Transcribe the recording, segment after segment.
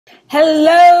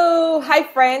Hello. Hi,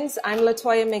 friends. I'm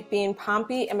Latoya McBean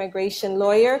Pompey, immigration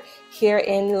lawyer here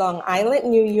in Long Island,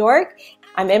 New York.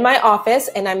 I'm in my office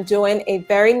and I'm doing a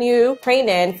very new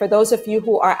training for those of you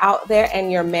who are out there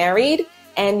and you're married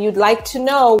and you'd like to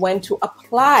know when to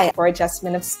apply for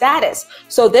adjustment of status.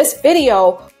 So this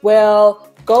video will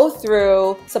go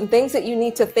through some things that you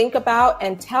need to think about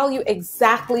and tell you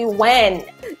exactly when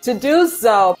to do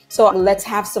so. So let's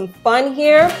have some fun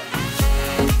here.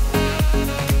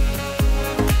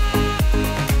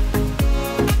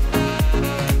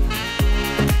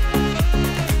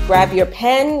 Grab your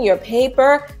pen, your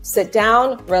paper, sit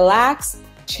down, relax,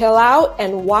 chill out,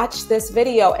 and watch this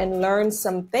video and learn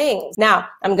some things. Now,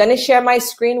 I'm going to share my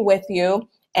screen with you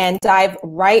and dive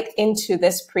right into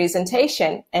this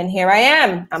presentation. And here I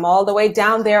am. I'm all the way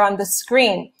down there on the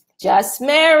screen. Just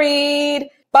married.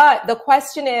 But the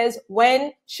question is,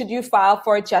 when should you file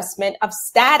for adjustment of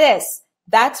status?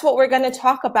 That's what we're going to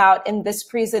talk about in this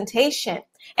presentation.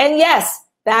 And yes,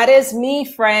 that is me,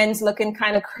 friends, looking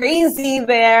kind of crazy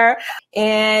there.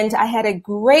 And I had a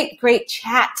great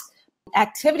chat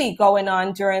activity going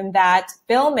on during that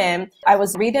filming. I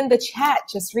was reading the chat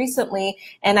just recently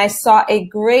and I saw a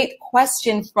great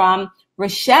question from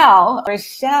Rochelle.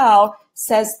 Rochelle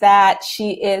says that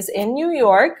she is in New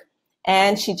York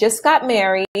and she just got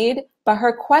married, but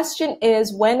her question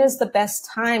is, when is the best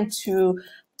time to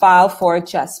file for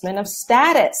adjustment of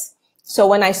status? So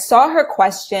when I saw her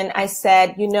question, I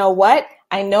said, you know what?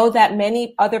 I know that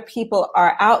many other people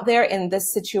are out there in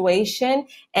this situation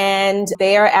and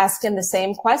they are asking the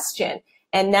same question.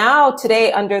 And now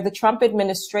today under the Trump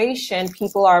administration,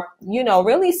 people are,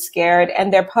 really scared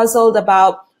and they're puzzled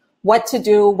about what to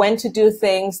do, when to do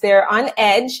things. They're on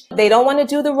edge. They don't want to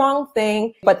do the wrong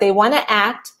thing, but they want to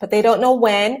act, but they don't know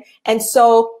when. And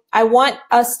so I want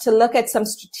us to look at some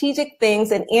strategic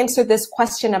things and answer this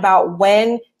question about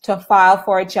when to file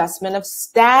for adjustment of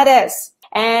status.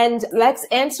 And let's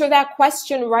answer that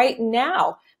question right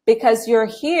now because you're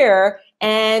here.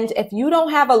 And if you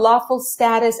don't have a lawful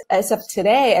status as of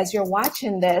today, as you're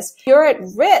watching this, you're at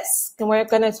risk. And we're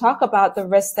going to talk about the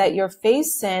risk that you're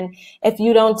facing if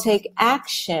you don't take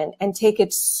action and take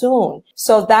it soon.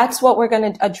 So that's what we're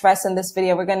going to address in this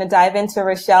video. We're going to dive into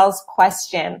Rochelle's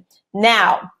question.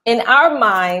 Now, in our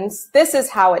minds, this is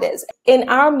how it is. In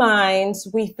our minds,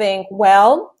 we think,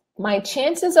 well, my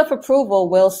chances of approval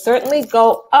will certainly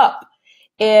go up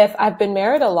if I've been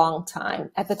married a long time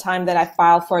at the time that I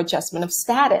file for adjustment of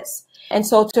status. And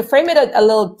so to frame it a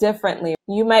little differently,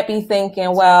 you might be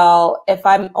thinking, well, if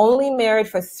I'm only married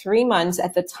for 3 months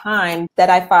at the time that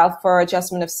I filed for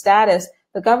adjustment of status,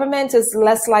 the government is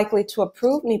less likely to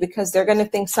approve me because they're going to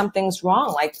think something's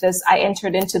wrong. Like this, I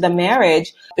entered into the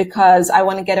marriage because I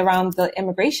want to get around the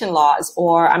immigration laws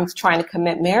or I'm trying to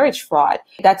commit marriage fraud.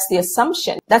 That's the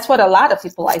assumption. That's what a lot of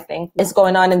people, I think, is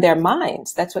going on in their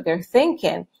minds. That's what they're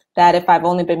thinking, that if I've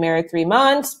only been married 3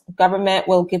 months, government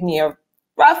will give me a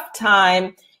rough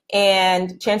time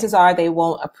and chances are they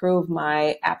won't approve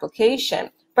my application.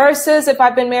 Versus if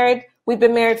I've been married, we've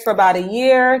been married for about a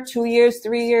year, 2 years,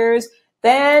 3 years,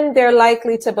 then they're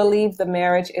likely to believe the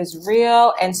marriage is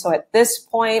real. And so at this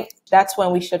point, that's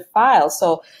when we should file.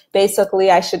 So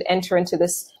basically, I should enter into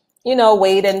this,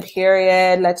 wait-in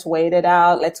period. Let's wait it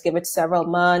out. Let's give it several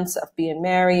months of being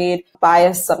married, buy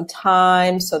us some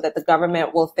time so that the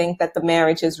government will think that the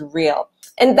marriage is real.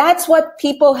 And that's what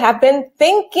people have been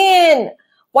thinking.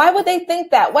 Why would they think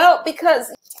that? Well,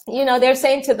 because, they're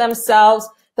saying to themselves,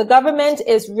 the government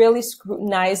is really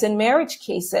scrutinizing marriage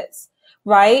cases.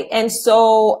 Right. And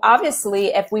so obviously,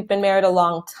 if we've been married a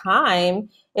long time,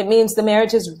 it means the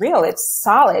marriage is real. It's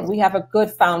solid. We have a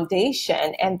good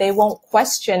foundation and they won't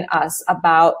question us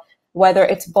about whether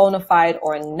it's bona fide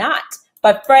or not.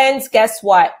 But friends, guess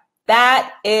what?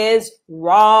 That is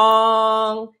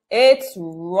wrong. It's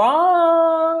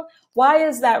wrong. Why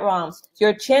is that wrong?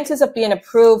 Your chances of being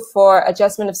approved for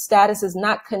adjustment of status is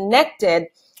not connected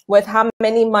with how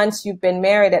many months you've been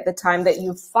married at the time that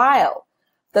you file.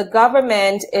 The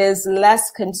government is less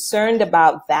concerned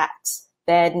about that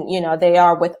than, they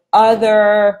are with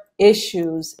other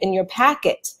issues in your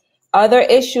packet. Other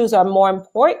issues are more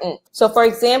important. So for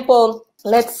example,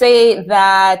 let's say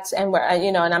that, and we're,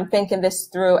 and I'm thinking this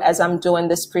through as I'm doing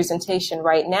this presentation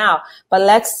right now, but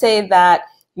let's say that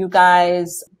you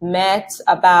guys met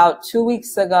about 2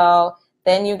 weeks ago.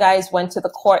 Then you guys went to the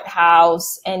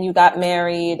courthouse and you got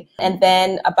married. And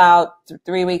then about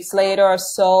 3 weeks later or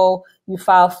so, you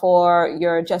file for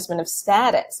your adjustment of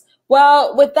status.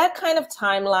 Well, with that kind of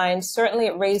timeline, certainly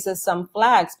it raises some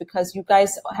flags because you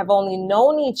guys have only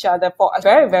known each other for a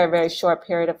very short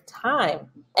period of time.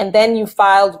 And then you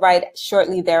filed right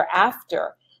shortly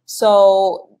thereafter.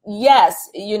 So yes,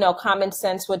 common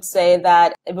sense would say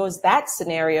that if it was that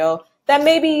scenario, then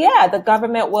maybe, yeah, the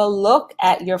government will look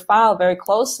at your file very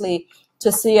closely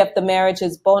to see if the marriage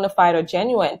is bona fide or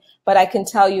genuine. But I can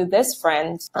tell you this,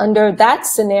 friends, under that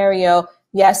scenario,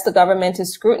 yes, the government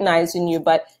is scrutinizing you,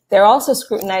 but they're also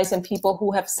scrutinizing people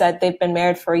who have said they've been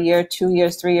married for a year, 2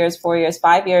 years, 3 years, 4 years,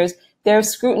 5 years. They're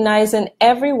scrutinizing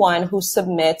everyone who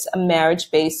submits a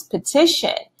marriage-based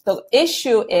petition. The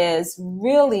issue is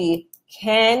really,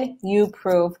 can you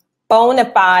prove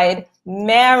bona fide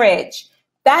marriage?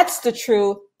 That's the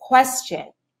true question.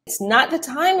 It's not the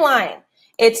timeline.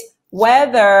 It's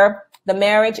whether the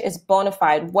marriage is bona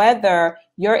fide, whether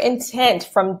your intent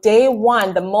from day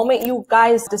one, the moment you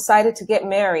guys decided to get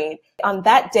married, on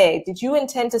that day, did you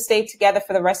intend to stay together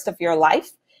for the rest of your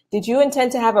life? Did you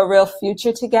intend to have a real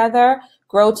future together,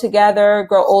 grow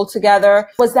old together?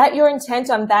 Was that your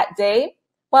intent on that day?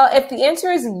 Well, if the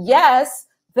answer is yes,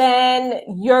 then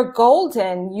you're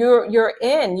golden. You're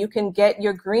in. You can get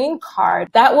your green card.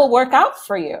 That will work out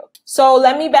for you. So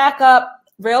let me back up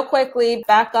real quickly,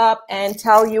 and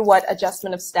tell you what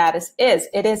adjustment of status is.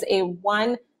 It is a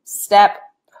one-step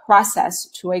process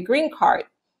to a green card.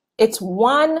 It's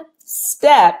one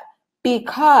step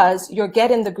because you're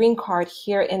getting the green card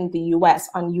here in the US,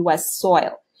 on US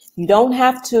soil. You don't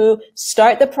have to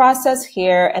start the process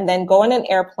here and then go in an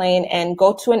airplane and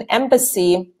go to an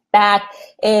embassy back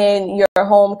in your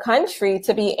home country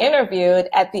to be interviewed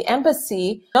at the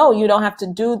embassy. No, you don't have to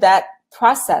do that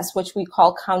process, which we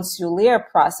call consular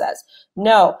process.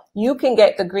 No, you can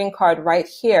get the green card right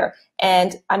here.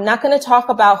 And I'm not going to talk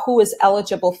about who is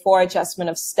eligible for adjustment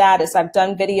of status. I've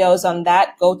done videos on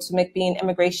that. Go to McBean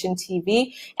Immigration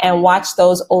TV and watch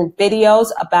those old videos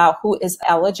about who is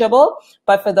eligible.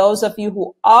 But for those of you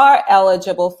who are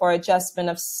eligible for adjustment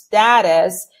of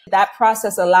status, that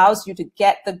process allows you to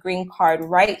get the green card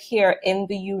right here in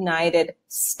the United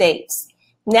States.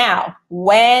 Now,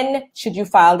 when should you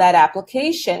file that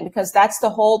application? Because that's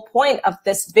the whole point of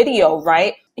this video,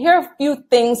 right? Here are a few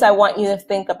things I want you to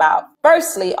think about.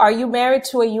 Firstly, are you married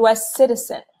to a US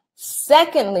citizen?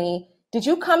 Secondly, did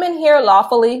you come in here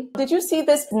lawfully? Did you see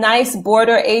this nice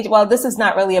border agent? Well, this is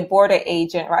not really a border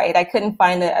agent, right? I couldn't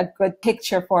find a good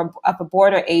picture of a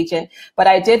border agent, but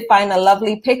I did find a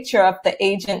lovely picture of the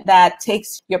agent that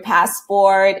takes your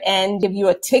passport and give you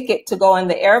a ticket to go on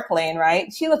the airplane,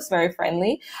 right? She looks very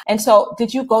friendly. And so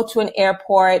did you go to an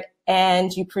airport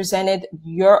and you presented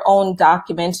your own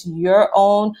documents, your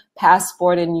own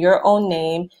passport in your own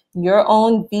name, your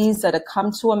own visa to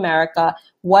come to America?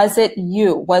 Was it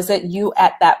you? Was it you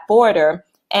at that border?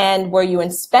 And were you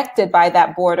inspected by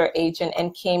that border agent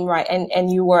and came right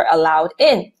and you were allowed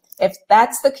in? If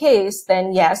that's the case,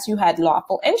 then yes, you had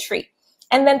lawful entry.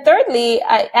 And then thirdly,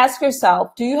 ask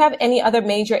yourself, do you have any other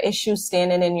major issues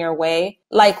standing in your way?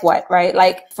 Like what, right?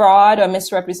 Like fraud or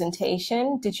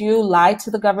misrepresentation? Did you lie to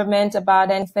the government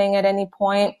about anything at any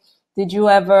point? Did you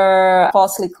ever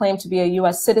falsely claim to be a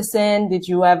US citizen? Did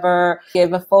you ever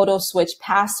give a photo switch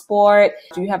passport?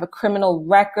 Do you have a criminal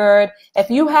record? If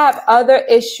you have other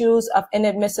issues of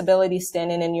inadmissibility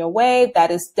standing in your way,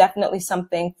 that is definitely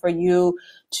something for you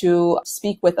to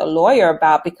speak with a lawyer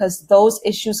about, because those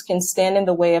issues can stand in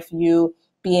the way of you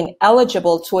being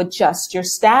eligible to adjust your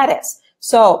status.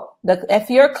 So if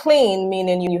you're clean,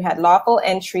 meaning you had lawful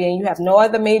entry and you have no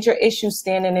other major issues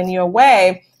standing in your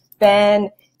way,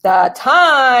 then the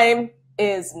time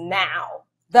is now.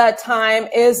 The time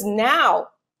is now.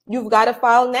 You've got to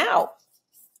file now.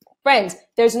 Friends,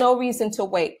 there's no reason to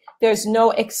wait. There's no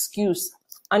excuse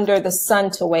under the sun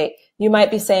to wait. You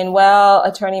might be saying, well,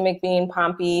 Attorney McBean,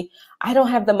 Pompey, I don't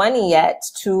have the money yet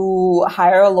to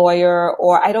hire a lawyer,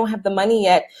 or I don't have the money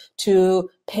yet to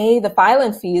pay the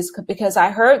filing fees, because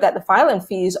I heard that the filing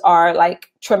fees are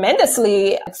like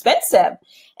tremendously expensive.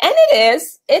 And it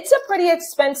is. It's a pretty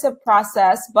expensive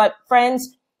process. But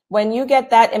friends, when you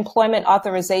get that employment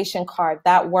authorization card,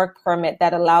 that work permit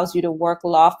that allows you to work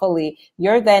lawfully,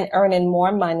 you're then earning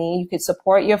more money. You could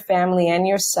support your family and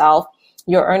yourself.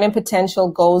 Your earning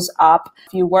potential goes up.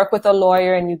 If you work with a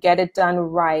lawyer and you get it done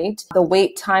right, the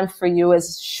wait time for you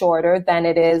is shorter than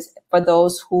it is for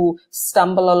those who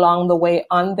stumble along the way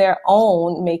on their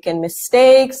own, making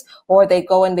mistakes, or they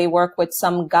go and they work with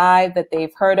some guy that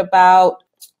they've heard about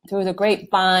through the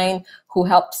grapevine who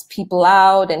helps people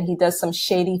out, and he does some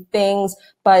shady things,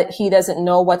 but he doesn't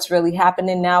know what's really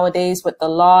happening nowadays with the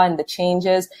law and the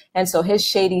changes. And so his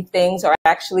shady things are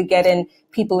actually getting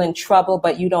people in trouble,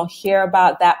 but you don't hear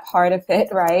about that part of it,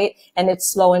 right? And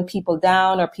it's slowing people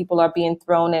down, or people are being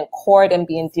thrown in court and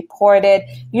being deported.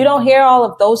 You don't hear all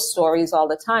of those stories all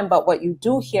the time, but what you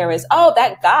do hear is, oh,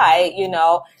 that guy,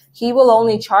 he will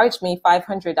only charge me $500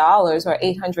 or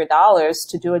 $800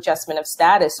 to do adjustment of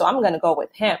status. So I'm going to go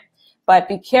with him. But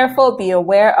be careful, be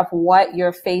aware of what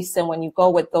you're facing when you go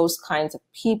with those kinds of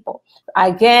people.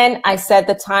 Again, I said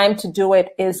the time to do it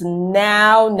is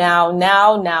now, now,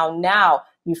 now, now, now.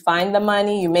 You find the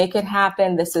money, you make it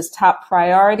happen. This is top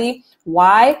priority.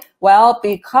 Why? Well,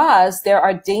 because there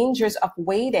are dangers of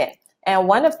waiting. And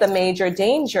one of the major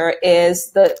danger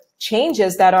is the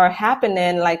changes that are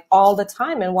happening like all the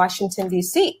time in Washington,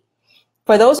 D.C.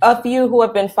 For those of you who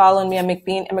have been following me on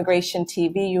McBean Immigration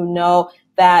TV, you know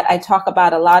that I talk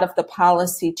about a lot of the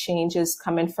policy changes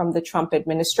coming from the Trump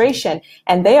administration,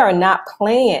 and they are not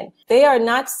playing. They are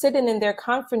not sitting in their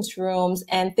conference rooms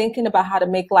and thinking about how to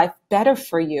make life better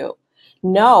for you.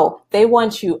 No, they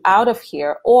want you out of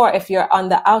here. Or if you're on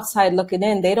the outside looking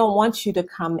in, they don't want you to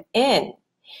come in.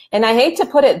 And I hate to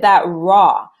put it that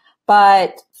raw,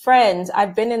 but friends,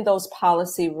 I've been in those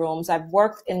policy rooms. I've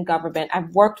worked in government. I've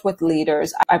worked with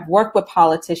leaders. I've worked with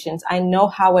politicians. I know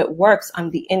how it works on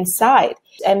the inside.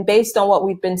 And based on what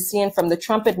we've been seeing from the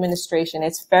Trump administration,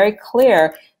 it's very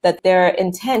clear that their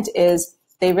intent is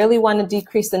they really want to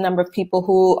decrease the number of people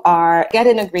who are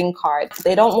getting a green card.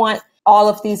 They don't want all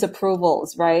of these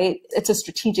approvals, right? It's a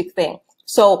strategic thing.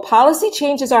 So policy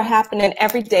changes are happening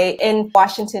every day in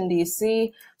Washington,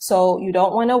 D.C. So you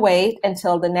don't want to wait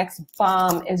until the next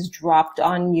bomb is dropped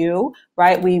on you,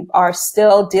 right? We are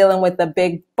still dealing with the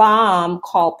big bomb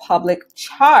called public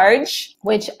charge,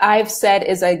 which I've said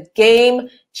is a game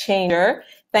changer.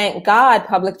 Thank God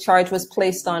public charge was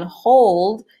placed on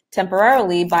hold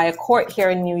temporarily by a court here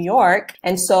in New York.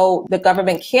 And so the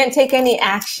government can't take any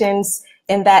actions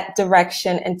in that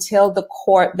direction until the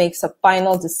court makes a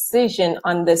final decision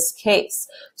on this case.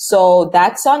 So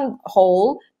that's on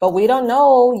hold, but we don't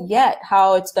know yet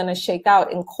how it's going to shake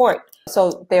out in court.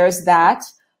 So there's that.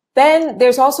 Then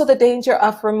there's also the danger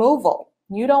of removal.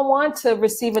 You don't want to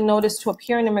receive a notice to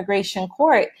appear in immigration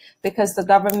court because the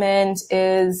government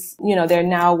is, they're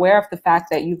now aware of the fact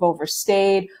that you've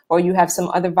overstayed or you have some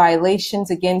other violations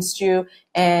against you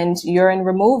and you're in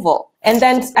removal. And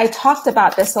then I talked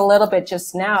about this a little bit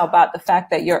just now about the fact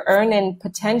that your earning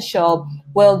potential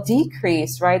will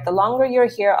decrease, right? The longer you're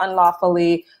here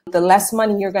unlawfully, the less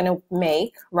money you're going to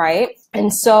make, right?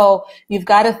 And so you've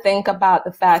got to think about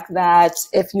the fact that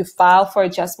if you file for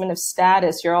adjustment of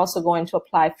status, you're also going to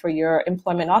apply for your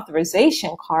employment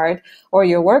authorization card or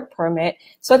your work permit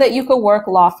so that you could work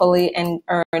lawfully and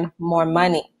earn more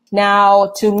money.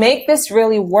 Now, to make this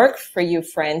really work for you,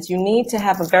 friends, you need to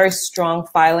have a very strong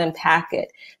filing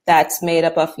packet that's made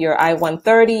up of your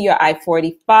I-130, your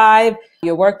I-45,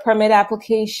 your work permit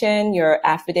application, your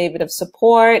affidavit of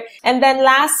support. And then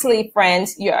lastly,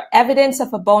 friends, your evidence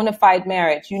of a bona fide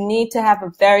marriage. You need to have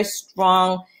a very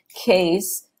strong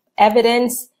case,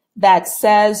 evidence that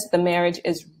says the marriage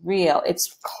is real.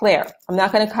 It's clear. I'm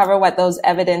not going to cover what those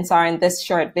evidence are in this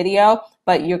short video,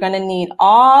 but you're going to need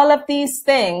all of these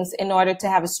things in order to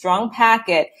have a strong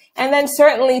packet. And then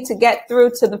certainly to get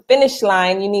through to the finish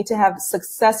line, you need to have a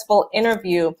successful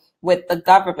interview with the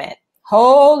government.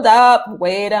 Hold up.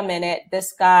 Wait a minute.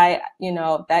 This guy,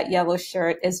 that yellow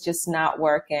shirt is just not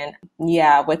working.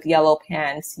 Yeah, with yellow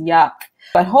pants. Yuck.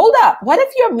 But hold up. What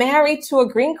if you're married to a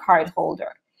green card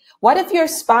holder? What if your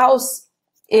spouse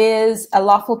is a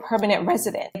lawful permanent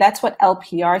resident? That's what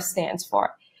LPR stands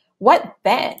for. What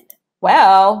then?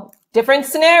 Well, different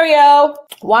scenario.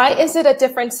 Why is it a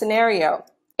different scenario?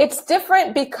 It's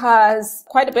different because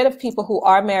quite a bit of people who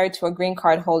are married to a green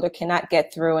card holder cannot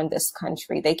get through in this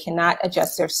country. They cannot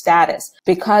adjust their status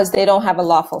because they don't have a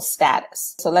lawful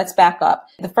status. So let's back up.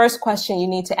 The first question you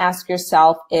need to ask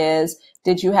yourself is,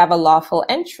 did you have a lawful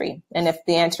entry? And if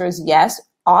the answer is yes,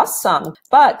 awesome.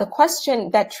 But the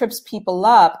question that trips people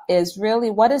up is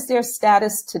really, what is their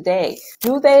status today?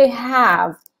 Do they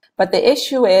have? But the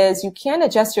issue is you can't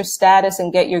adjust your status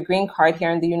and get your green card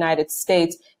here in the United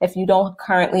States if you don't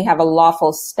currently have a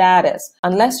lawful status,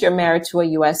 unless you're married to a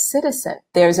U.S. citizen.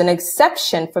 There's an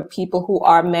exception for people who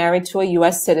are married to a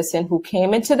U.S. citizen who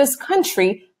came into this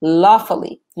country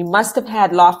lawfully. You must have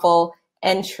had lawful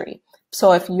entry.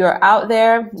 So if you're out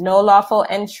there, no lawful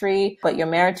entry, but you're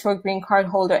married to a green card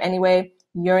holder anyway,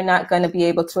 you're not going to be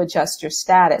able to adjust your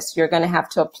status. You're going to have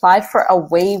to apply for a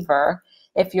waiver.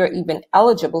 If you're even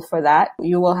eligible for that,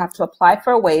 you will have to apply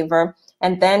for a waiver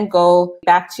and then go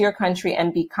back to your country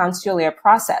and be consular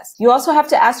processed. You also have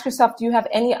to ask yourself, do you have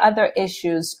any other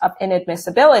issues of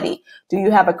inadmissibility? Do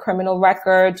you have a criminal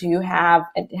record? Do you have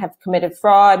committed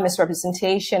fraud,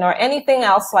 misrepresentation, or anything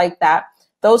else like that?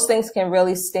 Those things can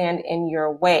really stand in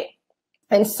your way.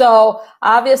 And so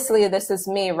obviously this is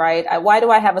me, right? Why do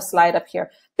I have a slide up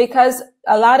here? Because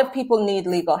a lot of people need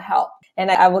legal help. And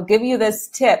I will give you this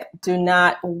tip. Do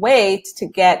not wait to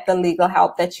get the legal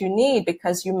help that you need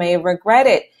because you may regret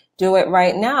it. Do it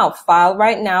right now. File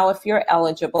right now if you're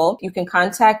eligible. You can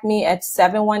contact me at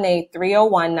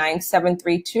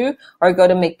 718-301-9732 or go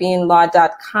to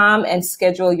McBeanLaw.com and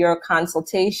schedule your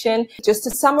consultation. Just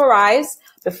to summarize,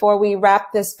 before we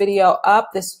wrap this video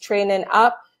up, this training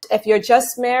up, if you're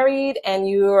just married and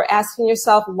you're asking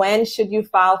yourself, when should you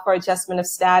file for adjustment of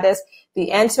status?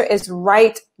 The answer is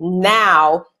right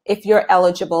now if you're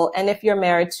eligible and if you're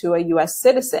married to a U.S.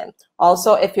 citizen.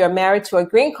 Also, if you're married to a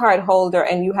green card holder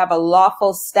and you have a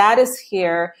lawful status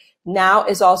here, now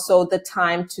is also the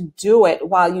time to do it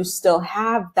while you still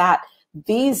have that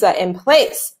visa in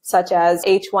place, such as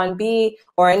H-1B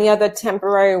or any other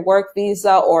temporary work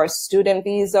visa or student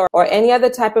visa or any other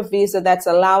type of visa that's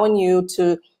allowing you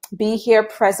to be here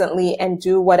presently and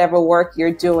do whatever work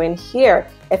you're doing here.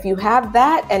 If you have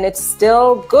that and it's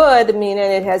still good, meaning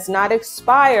it has not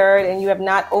expired and you have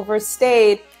not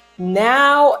overstayed,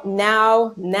 now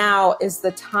is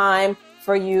the time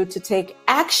for you to take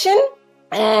action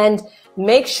and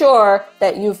make sure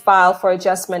that you file for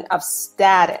adjustment of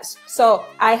status. So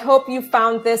I hope you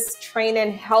found this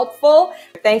training helpful.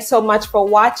 Thanks so much for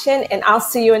watching, and I'll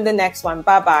see you in the next one.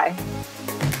 Bye-bye.